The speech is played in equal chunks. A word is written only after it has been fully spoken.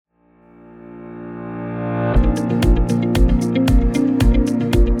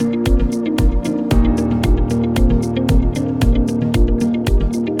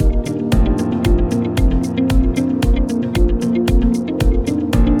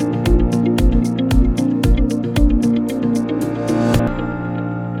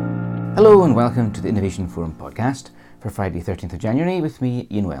Hello and welcome to the Innovation Forum podcast for Friday 13th of January with me,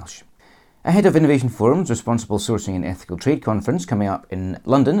 Ian Welsh. Ahead of Innovation Forum's Responsible Sourcing and Ethical Trade Conference coming up in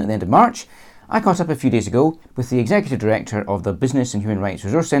London at the end of March, I caught up a few days ago with the Executive Director of the Business and Human Rights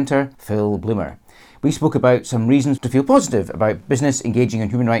Resource Centre, Phil Bloomer. We spoke about some reasons to feel positive about business engaging on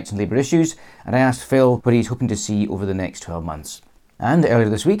human rights and labour issues, and I asked Phil what he's hoping to see over the next 12 months. And earlier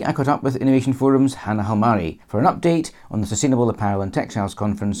this week, I caught up with Innovation Forum's Hannah Halmari for an update on the Sustainable Apparel and Textiles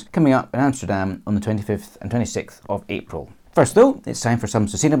Conference coming up in Amsterdam on the 25th and 26th of April. First though, it's time for some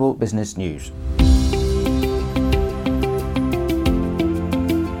sustainable business news.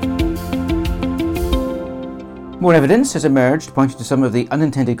 More evidence has emerged pointing to some of the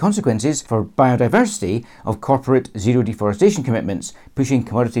unintended consequences for biodiversity of corporate zero deforestation commitments, pushing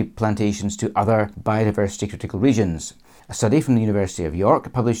commodity plantations to other biodiversity critical regions. A study from the University of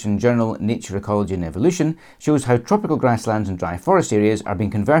York, published in journal Nature, Ecology and Evolution, shows how tropical grasslands and dry forest areas are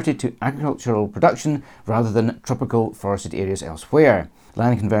being converted to agricultural production rather than tropical forested areas elsewhere.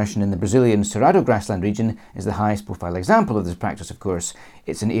 Land conversion in the Brazilian Cerrado grassland region is the highest profile example of this practice, of course.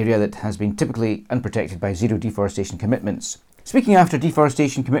 It's an area that has been typically unprotected by zero deforestation commitments. Speaking after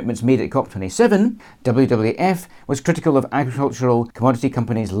deforestation commitments made at COP27, WWF was critical of agricultural commodity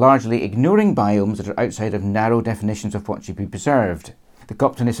companies largely ignoring biomes that are outside of narrow definitions of what should be preserved. The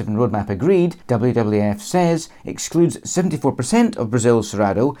COP27 roadmap agreed, WWF says, excludes 74% of Brazil's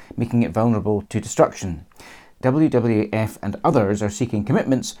Cerrado, making it vulnerable to destruction. WWF and others are seeking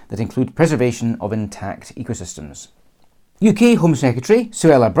commitments that include preservation of intact ecosystems. UK Home Secretary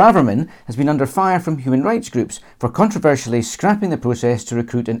Suella Braverman has been under fire from human rights groups for controversially scrapping the process to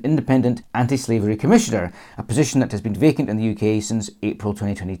recruit an independent anti-slavery commissioner, a position that has been vacant in the UK since April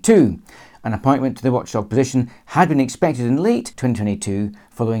 2022. An appointment to the watchdog position had been expected in late 2022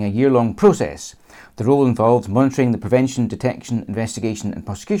 following a year-long process. The role involved monitoring the prevention, detection, investigation and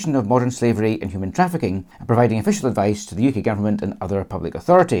prosecution of modern slavery and human trafficking and providing official advice to the UK government and other public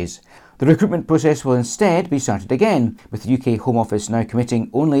authorities. The recruitment process will instead be started again, with the UK Home Office now committing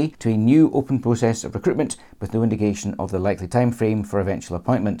only to a new open process of recruitment with no indication of the likely timeframe for eventual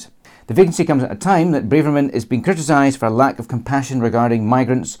appointment. The vacancy comes at a time that Braverman is being criticised for a lack of compassion regarding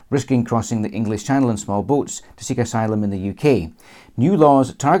migrants risking crossing the English Channel in small boats to seek asylum in the UK. New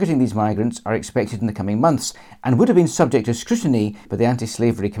laws targeting these migrants are expected in the coming months and would have been subject to scrutiny by the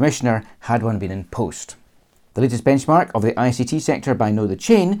Anti-Slavery Commissioner had one been in post. The latest benchmark of the ICT sector by Know the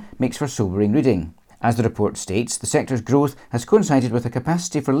Chain makes for sobering reading. As the report states, the sector's growth has coincided with a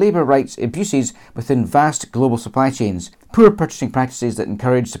capacity for labour rights abuses within vast global supply chains, poor purchasing practices that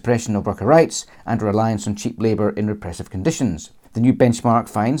encourage suppression of worker rights, and a reliance on cheap labour in repressive conditions. The new benchmark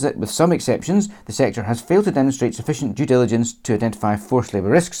finds that, with some exceptions, the sector has failed to demonstrate sufficient due diligence to identify forced labour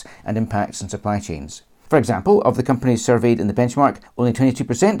risks and impacts on supply chains. For example, of the companies surveyed in the benchmark, only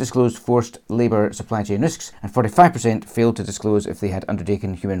 22% disclosed forced labour supply chain risks and 45% failed to disclose if they had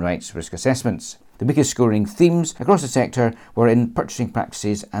undertaken human rights risk assessments. The biggest scoring themes across the sector were in purchasing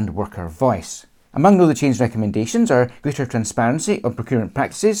practices and worker voice. Among Know the Chain's recommendations are greater transparency on procurement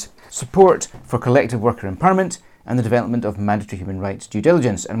practices, support for collective worker empowerment, and the development of mandatory human rights due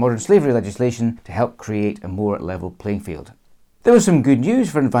diligence and modern slavery legislation to help create a more level playing field. There was some good news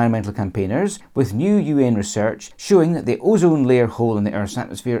for environmental campaigners, with new UN research showing that the ozone layer hole in the Earth's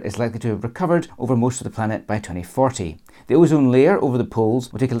atmosphere is likely to have recovered over most of the planet by 2040. The ozone layer over the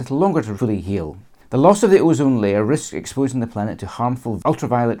poles will take a little longer to fully heal. The loss of the ozone layer risks exposing the planet to harmful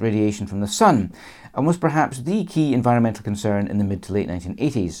ultraviolet radiation from the sun, and was perhaps the key environmental concern in the mid to late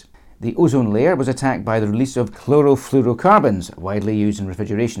 1980s. The ozone layer was attacked by the release of chlorofluorocarbons, widely used in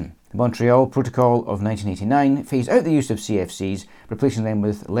refrigeration. The Montreal Protocol of 1989 phased out the use of CFCs, replacing them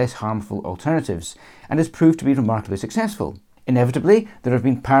with less harmful alternatives, and has proved to be remarkably successful. Inevitably, there have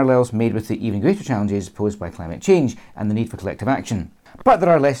been parallels made with the even greater challenges posed by climate change and the need for collective action. But there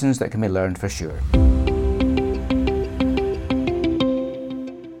are lessons that can be learned for sure.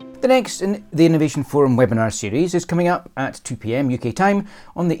 The next in the Innovation Forum webinar series is coming up at 2 p.m. UK time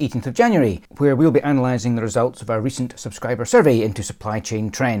on the 18th of January, where we'll be analysing the results of our recent subscriber survey into supply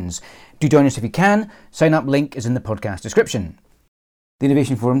chain trends. Do join us if you can. Sign up link is in the podcast description. The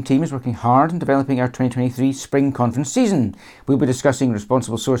Innovation Forum team is working hard on developing our 2023 Spring Conference season. We'll be discussing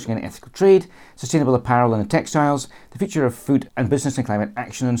responsible sourcing and ethical trade, sustainable apparel and textiles, the future of food and business and climate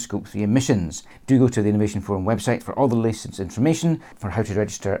action and Scope 3 emissions. Do go to the Innovation Forum website for all the latest information for how to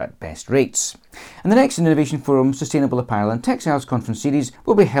register at best rates. And the next Innovation Forum Sustainable Apparel and Textiles Conference series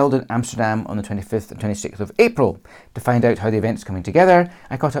will be held in Amsterdam on the 25th and 26th of April. To find out how the event's coming together,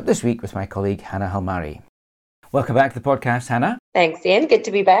 I caught up this week with my colleague Hannah Halmari. Welcome back to the podcast, Hannah. Thanks, Ian. Good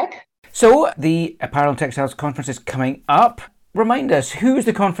to be back. So, the Apparel and Textiles Conference is coming up. Remind us, who is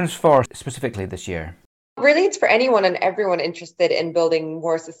the conference for specifically this year? Really, it's for anyone and everyone interested in building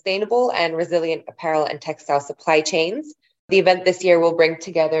more sustainable and resilient apparel and textile supply chains. The event this year will bring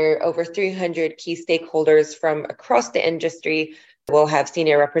together over 300 key stakeholders from across the industry. We'll have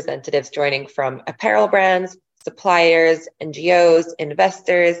senior representatives joining from apparel brands, suppliers, NGOs,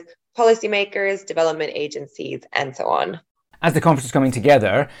 investors, policymakers, development agencies, and so on. As the conference is coming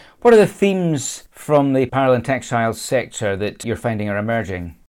together, what are the themes from the apparel and textiles sector that you're finding are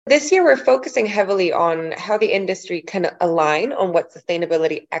emerging? This year, we're focusing heavily on how the industry can align on what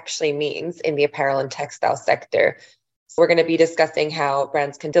sustainability actually means in the apparel and textile sector. We're going to be discussing how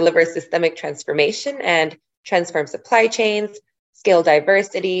brands can deliver systemic transformation and transform supply chains, scale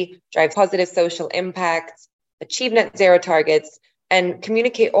diversity, drive positive social impact, achieve net zero targets, and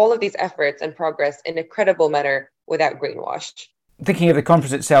communicate all of these efforts and progress in a credible manner without greenwash. Thinking of the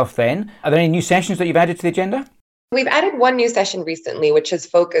conference itself then, are there any new sessions that you've added to the agenda? We've added one new session recently, which is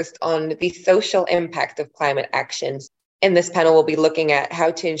focused on the social impact of climate actions. In this panel, we'll be looking at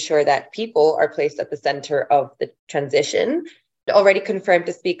how to ensure that people are placed at the center of the transition. Already confirmed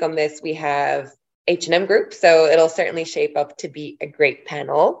to speak on this, we have H&M Group, so it'll certainly shape up to be a great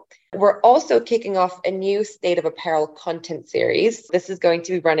panel. We're also kicking off a new State of Apparel content series. This is going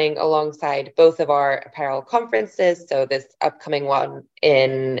to be running alongside both of our apparel conferences, so this upcoming one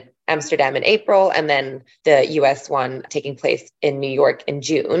in Amsterdam in April, and then the US one taking place in New York in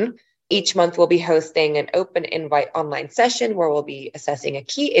June. Each month, we'll be hosting an open invite online session where we'll be assessing a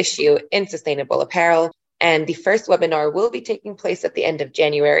key issue in sustainable apparel. And the first webinar will be taking place at the end of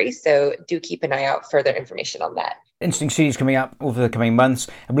January, so do keep an eye out for further information on that. Interesting series coming up over the coming months.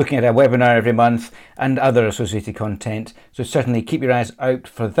 I'm looking at a webinar every month and other associated content. So certainly keep your eyes out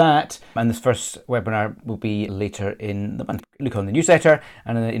for that. And this first webinar will be later in the month. Look on the newsletter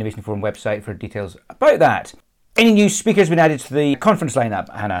and on the Innovation Forum website for details about that. Any new speakers been added to the conference lineup,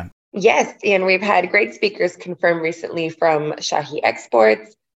 Hannah? Yes, Ian, we've had great speakers confirmed recently from Shahi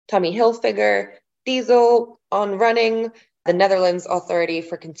Exports, Tommy Hilfiger, Diesel, On Running, the Netherlands Authority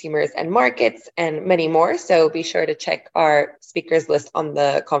for Consumers and Markets, and many more. So be sure to check our speakers list on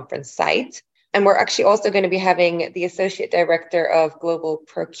the conference site. And we're actually also going to be having the Associate Director of Global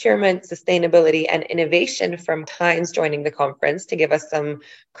Procurement, Sustainability and Innovation from Times joining the conference to give us some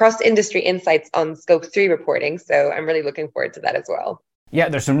cross-industry insights on Scope 3 reporting. So I'm really looking forward to that as well. Yeah,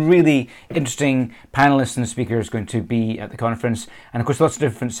 there's some really interesting panelists and speakers going to be at the conference. And of course, lots of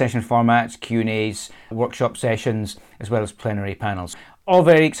different session formats, Q&As, workshop sessions, as well as plenary panels. All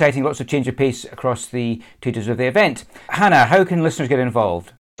very exciting, lots of change of pace across the 2 days of the event. Hannah, how can listeners get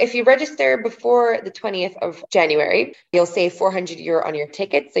involved? If you register before the 20th of January, you'll save €400 on your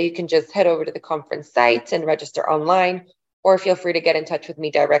ticket. So you can just head over to the conference site and register online, or feel free to get in touch with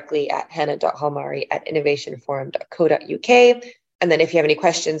me directly at hannah.halmari@innovationforum.co.uk. And then if you have any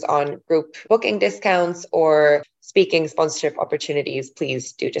questions on group booking discounts or speaking sponsorship opportunities,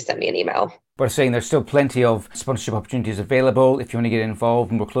 please do just send me an email. We're saying there's still plenty of sponsorship opportunities available if you want to get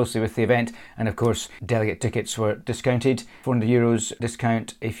involved more closely with the event. And of course, delegate tickets were discounted, €400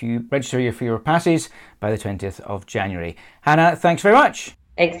 discount if you register for your passes by the 20th of January. Hannah, thanks very much.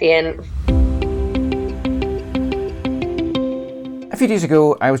 Thanks, Ian. A few days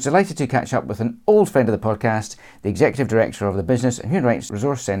ago, I was delighted to catch up with an old friend of the podcast, the Executive Director of the Business and Human Rights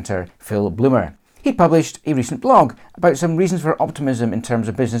Resource Centre, Phil Bloomer. He published a recent blog about some reasons for optimism in terms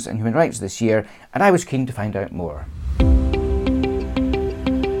of business and human rights this year, and I was keen to find out more.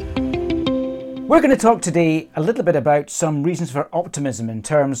 We're going to talk today a little bit about some reasons for optimism in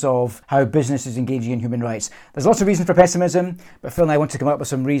terms of how business is engaging in human rights. There's lots of reasons for pessimism, but Phil and I want to come up with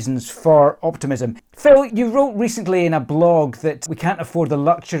some reasons for optimism. Phil, you wrote recently in a blog that we can't afford the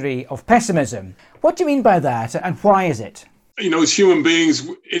luxury of pessimism. What do you mean by that, and why is it? You know, as human beings,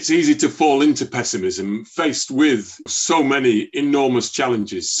 it's easy to fall into pessimism, faced with so many enormous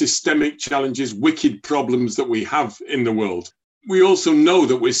challenges, systemic challenges, wicked problems that we have in the world. We also know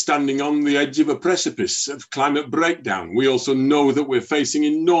that we're standing on the edge of a precipice of climate breakdown. We also know that we're facing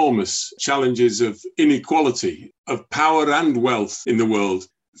enormous challenges of inequality, of power and wealth in the world.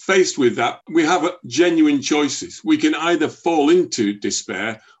 Faced with that, we have genuine choices. We can either fall into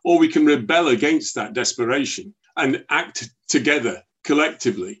despair or we can rebel against that desperation and act together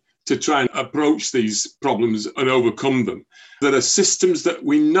collectively to try and approach these problems and overcome them. There are systems that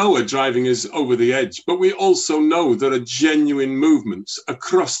we know are driving us over the edge, but we also know there are genuine movements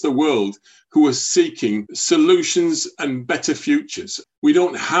across the world who are seeking solutions and better futures. We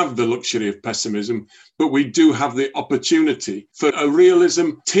don't have the luxury of pessimism, but we do have the opportunity for a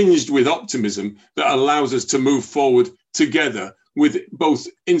realism tinged with optimism that allows us to move forward together with both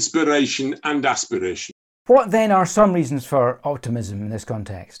inspiration and aspiration. What then are some reasons for optimism in this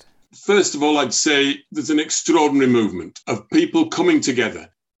context? First of all, I'd say there's an extraordinary movement of people coming together.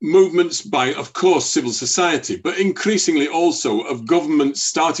 Movements by, of course, civil society, but increasingly also of governments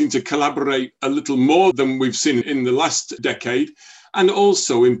starting to collaborate a little more than we've seen in the last decade. And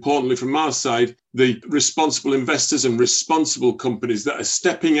also, importantly, from our side, the responsible investors and responsible companies that are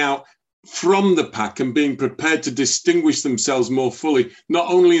stepping out from the pack and being prepared to distinguish themselves more fully,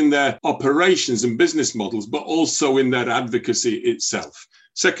 not only in their operations and business models, but also in their advocacy itself.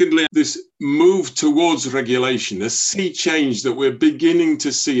 Secondly, this move towards regulation, a sea change that we're beginning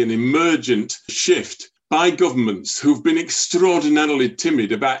to see, an emergent shift by governments who've been extraordinarily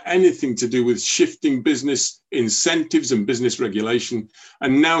timid about anything to do with shifting business incentives and business regulation,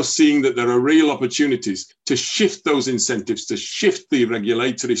 and now seeing that there are real opportunities to shift those incentives, to shift the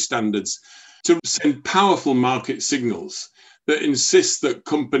regulatory standards, to send powerful market signals that insist that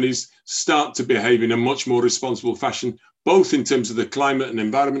companies start to behave in a much more responsible fashion, both in terms of the climate and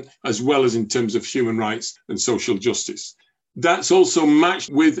environment, as well as in terms of human rights and social justice. That's also matched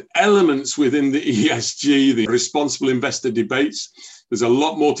with elements within the ESG, the responsible investor debates. There's a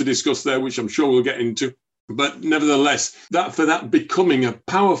lot more to discuss there, which I'm sure we'll get into. But nevertheless, that becoming a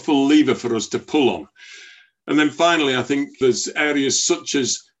powerful lever for us to pull on. And then finally, I think there's areas such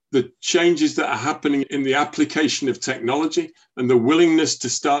as the changes that are happening in the application of technology and the willingness to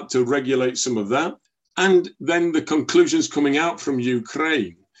start to regulate some of that. And then the conclusions coming out from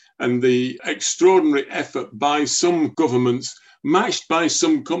Ukraine and the extraordinary effort by some governments, matched by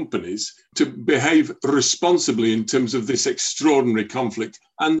some companies, to behave responsibly in terms of this extraordinary conflict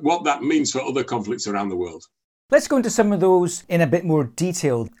and what that means for other conflicts around the world. Let's go into some of those in a bit more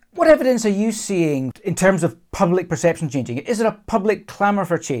detail. What evidence are you seeing in terms of public perception changing? Is there a public clamour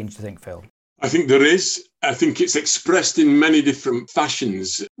for change, do you think, Phil? I think there is. I think it's expressed in many different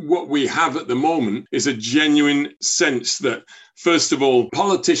fashions. What we have at the moment is a genuine sense that, first of all,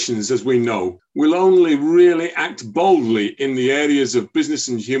 politicians, as we know, will only really act boldly in the areas of business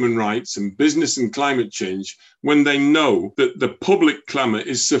and human rights and business and climate change when they know that the public clamour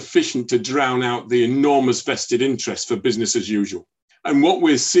is sufficient to drown out the enormous vested interest for business as usual. And what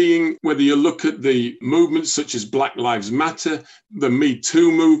we're seeing, whether you look at the movements such as Black Lives Matter, the Me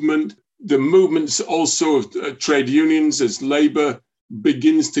Too movement, the movements also of trade unions as Labour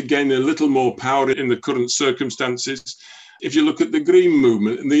begins to gain a little more power in the current circumstances. If you look at the Green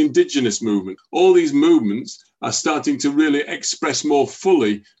movement and the Indigenous movement, all these movements are starting to really express more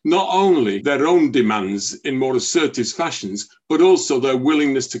fully not only their own demands in more assertive fashions, but also their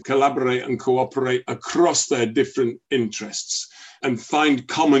willingness to collaborate and cooperate across their different interests and find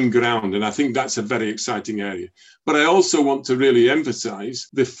common ground. And I think that's a very exciting area. But I also want to really emphasize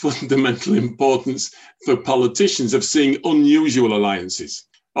the fundamental importance for politicians of seeing unusual alliances.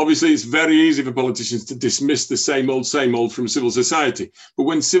 Obviously, it's very easy for politicians to dismiss the same old from civil society. But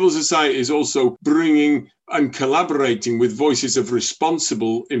when civil society is also bringing and collaborating with voices of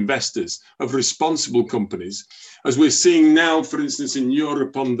responsible investors, of responsible companies, as we're seeing now, for instance, in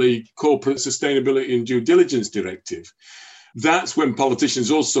Europe on the Corporate Sustainability and Due Diligence Directive, that's when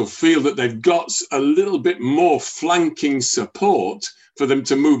politicians also feel that they've got a little bit more flanking support for them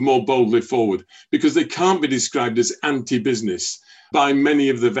to move more boldly forward, because they can't be described as anti-business by many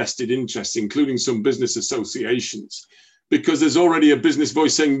of the vested interests, including some business associations, because there's already a business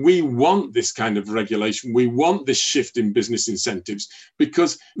voice saying, we want this kind of regulation, we want this shift in business incentives,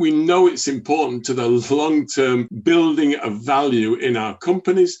 because we know it's important to the long-term building of value in our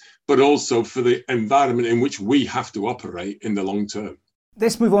companies, but also for the environment in which we have to operate in the long term.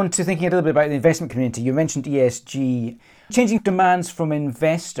 Let's move on to thinking a little bit about the investment community. You mentioned ESG. Changing demands from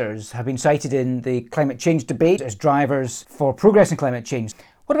investors have been cited in the climate change debate as drivers for progress in climate change.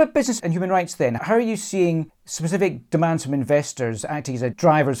 What about business and human rights then? How are you seeing specific demands from investors acting as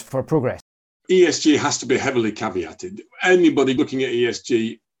drivers for progress? ESG has to be heavily caveated. Anybody looking at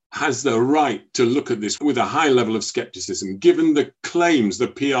ESG has the right to look at this with a high level of skepticism, given the claims, the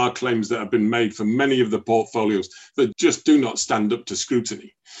PR claims that have been made for many of the portfolios that just do not stand up to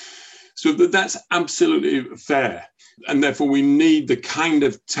scrutiny. So that's absolutely fair. And therefore, we need the kind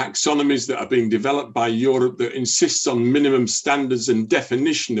of taxonomies that are being developed by Europe that insists on minimum standards and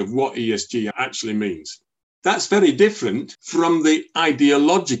definition of what ESG actually means. That's very different from the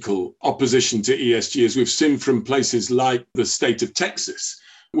ideological opposition to ESG, as we've seen from places like the state of Texas,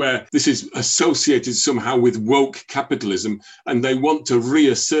 where this is associated somehow with woke capitalism, and they want to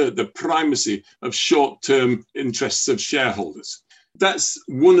reassert the primacy of short-term interests of shareholders. That's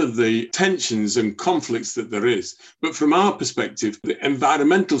one of the tensions and conflicts that there is. But from our perspective, the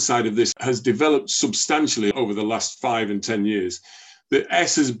environmental side of this has developed substantially over the last 5 and 10 years. The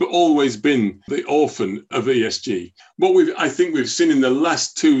S has always been the orphan of ESG. What I think we've seen in the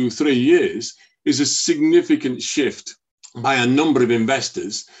last 2-3 years is a significant shift by a number of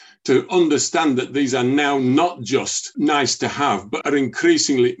investors to understand that these are now not just nice to have, but are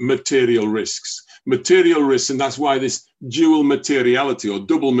increasingly material risks. Material risks, and that's why this dual materiality or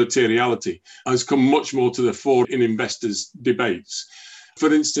double materiality has come much more to the fore in investors' debates.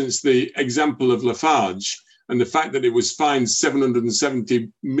 For instance, the example of Lafarge and the fact that it was fined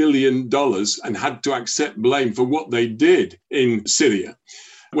 $770 million and had to accept blame for what they did in Syria,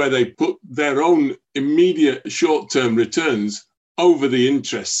 where they put their own immediate short-term returns over the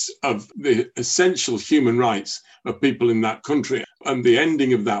interests of the essential human rights of people in that country and the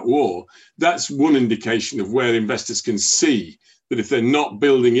ending of that war. That's one indication of where investors can see that if they're not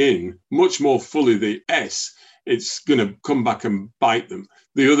building in much more fully the S, it's going to come back and bite them.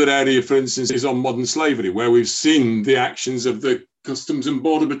 The other area, for instance, is on modern slavery, where we've seen the actions of the Customs and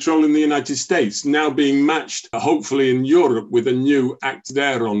Border Patrol in the United States now being matched, hopefully in Europe, with a new act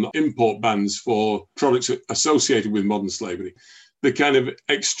there on import bans for products associated with modern slavery. The kind of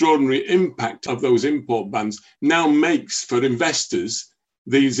extraordinary impact of those import bans now makes for investors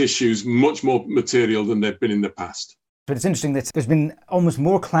these issues much more material than they've been in the past. But it's interesting that there's been almost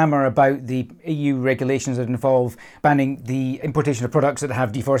more clamour about the EU regulations that involve banning the importation of products that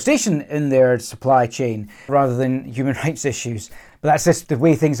have deforestation in their supply chain rather than human rights issues. But that's just the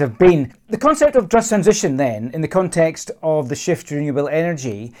way things have been. The concept of just transition then, in the context of the shift to renewable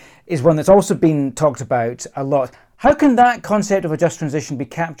energy, is one that's also been talked about a lot. How can that concept of a just transition be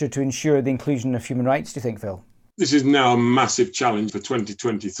captured to ensure the inclusion of human rights, do you think, Phil? This is now a massive challenge for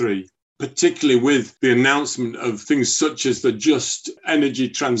 2023. Particularly with the announcement of things such as the Just Energy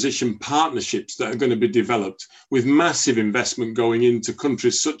Transition Partnerships that are going to be developed, with massive investment going into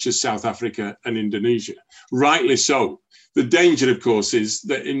countries such as South Africa and Indonesia. Rightly so. The danger, of course, is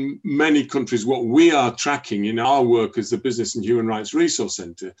that in many countries, what we are tracking in our work as the Business and Human Rights Resource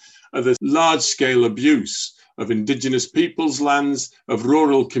Centre are the large-scale abuse of indigenous peoples' lands, of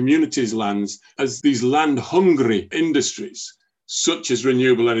rural communities' lands, as these land-hungry industries such as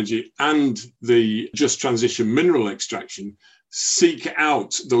renewable energy and the just transition mineral extraction, seek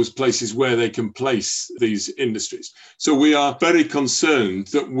out those places where they can place these industries. So we are very concerned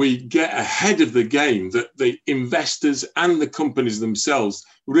that we get ahead of the game, that the investors and the companies themselves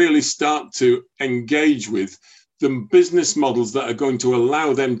really start to engage with the business models that are going to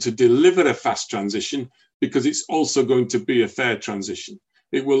allow them to deliver a fast transition, because it's also going to be a fair transition.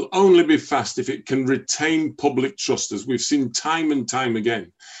 It will only be fast if it can retain public trust, as we've seen time and time again.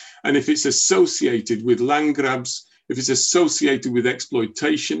 And if it's associated with land grabs, if it's associated with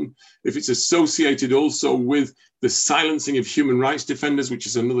exploitation, if it's associated also with the silencing of human rights defenders, which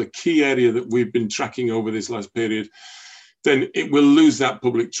is another key area that we've been tracking over this last period, then it will lose that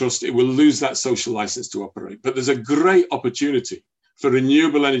public trust. It will lose that social license to operate. But there's a great opportunity for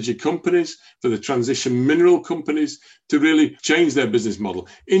renewable energy companies, for the transition mineral companies to really change their business model,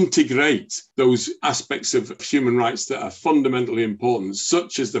 integrate those aspects of human rights that are fundamentally important,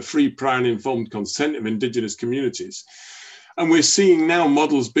 such as the free, prior and informed consent of indigenous communities. And we're seeing now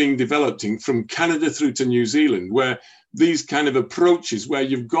models being developed from Canada through to New Zealand, where these kind of approaches, where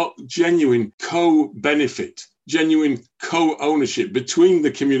you've got genuine co-benefit, genuine co-ownership between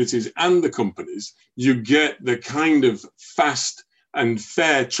the communities and the companies, you get the kind of fast and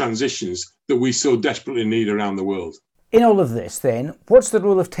fair transitions that we so desperately need around the world. In all of this, then, what's the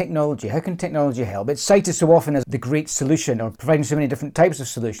role of technology? How can technology help? It's cited so often as the great solution, or providing so many different types of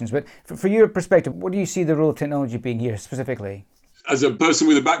solutions. But from your perspective, what do you see the role of technology being here specifically? As a person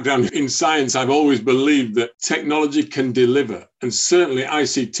with a background in science, I've always believed that technology can deliver, and certainly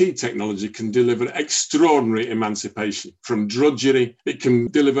ICT technology can deliver extraordinary emancipation from drudgery. It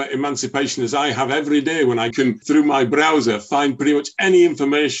can deliver emancipation as I have every day when I can, through my browser, find pretty much any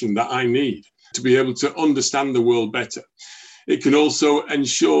information that I need to be able to understand the world better. It can also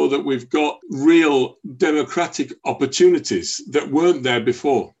ensure that we've got real democratic opportunities that weren't there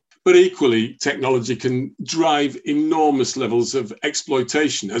before. But equally, technology can drive enormous levels of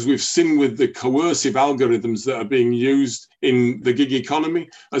exploitation, as we've seen with the coercive algorithms that are being used in the gig economy,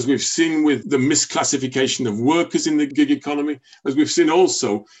 as we've seen with the misclassification of workers in the gig economy, as we've seen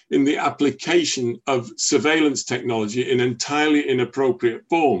also in the application of surveillance technology in entirely inappropriate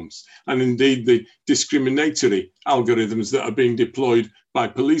forms, and indeed the discriminatory algorithms that are being deployed by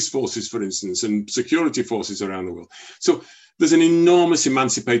police forces, for instance, and security forces around the world. So there's an enormous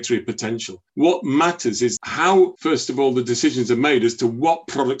emancipatory potential. What matters is how, first of all, the decisions are made as to what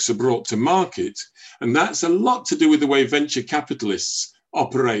products are brought to market. And that's a lot to do with the way venture capitalists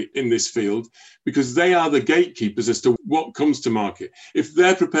operate in this field because they are the gatekeepers as to what comes to market. If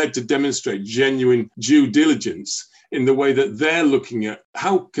they're prepared to demonstrate genuine due diligence in the way that they're looking at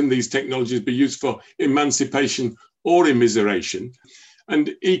how can these technologies be used for emancipation or immiseration,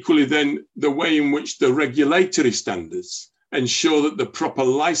 and equally then the way in which the regulatory standards ensure that the proper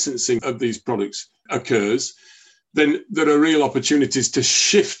licensing of these products occurs, then there are real opportunities to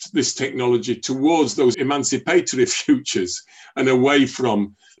shift this technology towards those emancipatory futures and away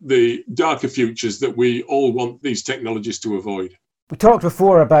from the darker futures that we all want these technologies to avoid. We talked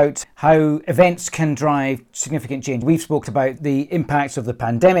before about how events can drive significant change. We've spoken about the impacts of the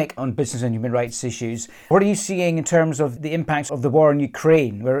pandemic on business and human rights issues. What are you seeing in terms of the impacts of the war in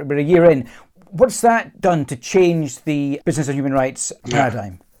Ukraine? We're a year in. What's that done to change the business and human rights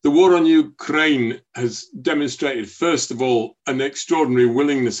paradigm? The war on Ukraine has demonstrated, first of all, an extraordinary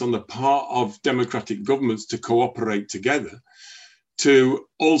willingness on the part of democratic governments to cooperate together, to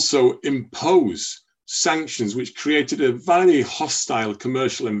also impose sanctions which created a very hostile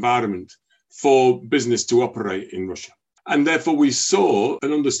commercial environment for business to operate in Russia. And therefore, we saw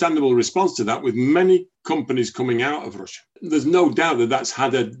an understandable response to that with many companies coming out of Russia. There's no doubt that that's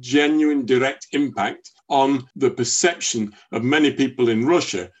had a genuine direct impact on the perception of many people in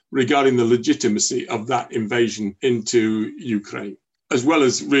Russia regarding the legitimacy of that invasion into Ukraine, as well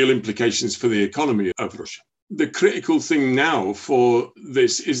as real implications for the economy of Russia. The critical thing now for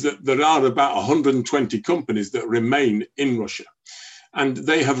this is that there are about 120 companies that remain in Russia. And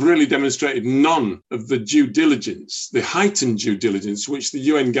they have really demonstrated none of the due diligence, the heightened due diligence, which the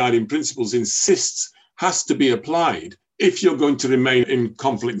UN Guiding Principles insists has to be applied if you're going to remain in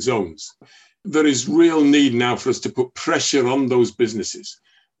conflict zones. There is real need now for us to put pressure on those businesses.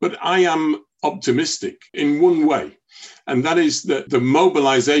 But I am optimistic in one way, and that is that the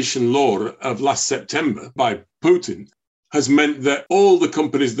mobilization law of last September by Putin has meant that all the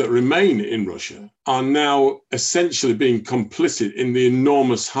companies that remain in Russia are now essentially being complicit in the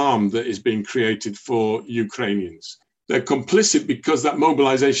enormous harm that is being created for Ukrainians. They're complicit because that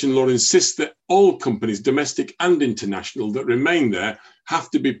mobilization law insists that all companies, domestic and international, that remain there have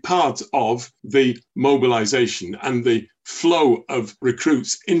to be part of the mobilization and the flow of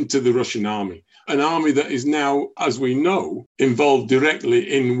recruits into the Russian army, an army that is now, as we know, involved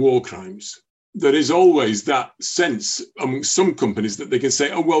directly in war crimes. There is always that sense among some companies that they can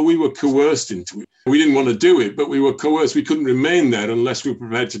say, oh, well, we were coerced into it. We didn't want to do it, but we were coerced. We couldn't remain there unless we were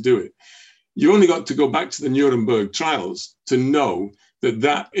prepared to do it. You only got to go back to the Nuremberg trials to know that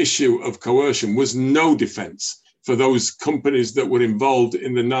that issue of coercion was no defense for those companies that were involved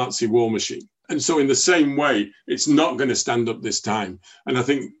in the Nazi war machine. And so in the same way, it's not going to stand up this time. And I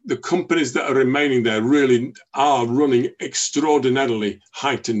think the companies that are remaining there really are running extraordinarily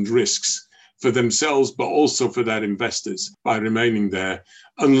heightened risks for themselves, but also for their investors by remaining there,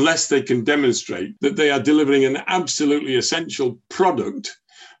 unless they can demonstrate that they are delivering an absolutely essential product,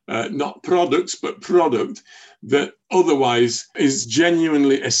 not products, but product that otherwise is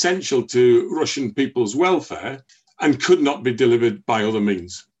genuinely essential to Russian people's welfare and could not be delivered by other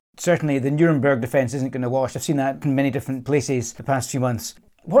means. Certainly the Nuremberg defence isn't going to wash. I've seen that in many different places the past few months.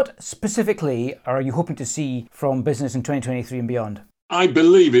 What specifically are you hoping to see from business in 2023 and beyond? I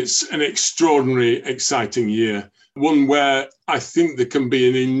believe it's an extraordinary, exciting year, one where I think there can be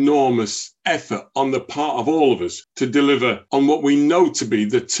an enormous effort on the part of all of us to deliver on what we know to be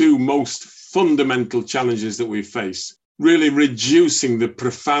the two most fundamental challenges that we face, really reducing the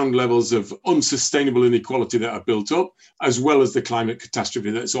profound levels of unsustainable inequality that are built up, as well as the climate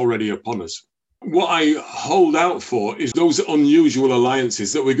catastrophe that's already upon us. What I hold out for is those unusual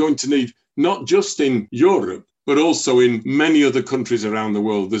alliances that we're going to need, not just in Europe, but also in many other countries around the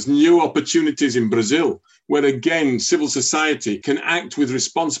world. There's new opportunities in Brazil, where again, civil society can act with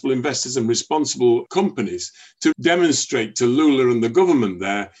responsible investors and responsible companies to demonstrate to Lula and the government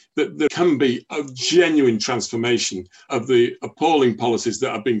there that there can be a genuine transformation of the appalling policies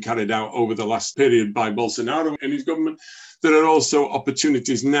that have been carried out over the last period by Bolsonaro and his government. There are also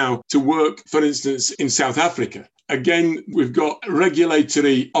opportunities now to work, for instance, in South Africa. Again, we've got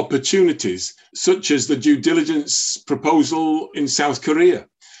regulatory opportunities, such as the due diligence proposal in South Korea,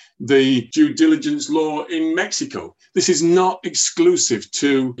 the due diligence law in Mexico. This is not exclusive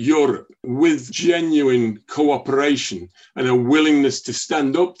to Europe. With genuine cooperation and a willingness to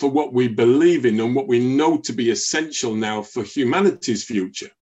stand up for what we believe in and what we know to be essential now for humanity's future,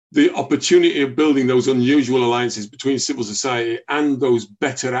 the opportunity of building those unusual alliances between civil society and those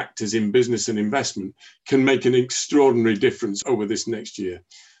better actors in business and investment can make an extraordinary difference over this next year.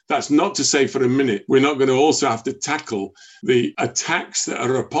 That's not to say for a minute we're not going to also have to tackle the attacks that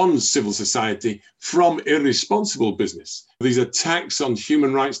are upon civil society from irresponsible business. These attacks on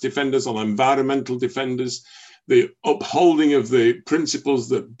human rights defenders, on environmental defenders, the upholding of the principles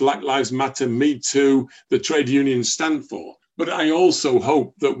that Black Lives Matter, Me Too, the trade unions stand for. But I also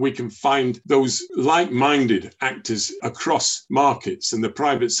hope that we can find those like-minded actors across markets and the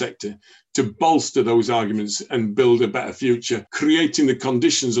private sector to bolster those arguments and build a better future, creating the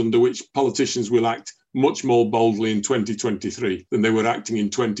conditions under which politicians will act much more boldly in 2023 than they were acting in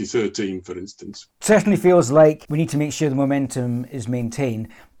 2013, for instance. Certainly feels like we need to make sure the momentum is maintained.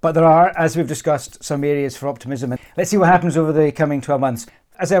 But there are, as we've discussed, some areas for optimism. Let's see what happens over the coming 12 months.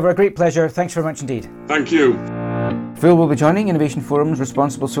 As ever, a great pleasure. Thanks very much indeed. Thank you. Phil will be joining Innovation Forum's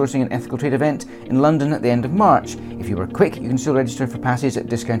Responsible Sourcing and Ethical Trade event in London at the end of March. If you were quick, you can still register for passes at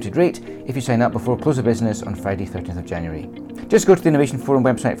discounted rate if you sign up before close of business on Friday 13th of January. Just go to the Innovation Forum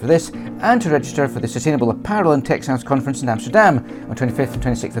website for this and to register for the Sustainable Apparel and Textiles Conference in Amsterdam on 25th and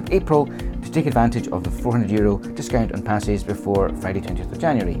 26th of April to take advantage of the €400 discount on passes before Friday 20th of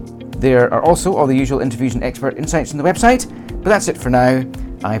January. There are also all the usual interviews and expert insights on the website, but that's it for now.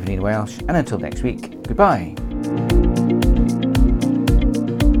 I've been Ian Welsh, and until next week, goodbye.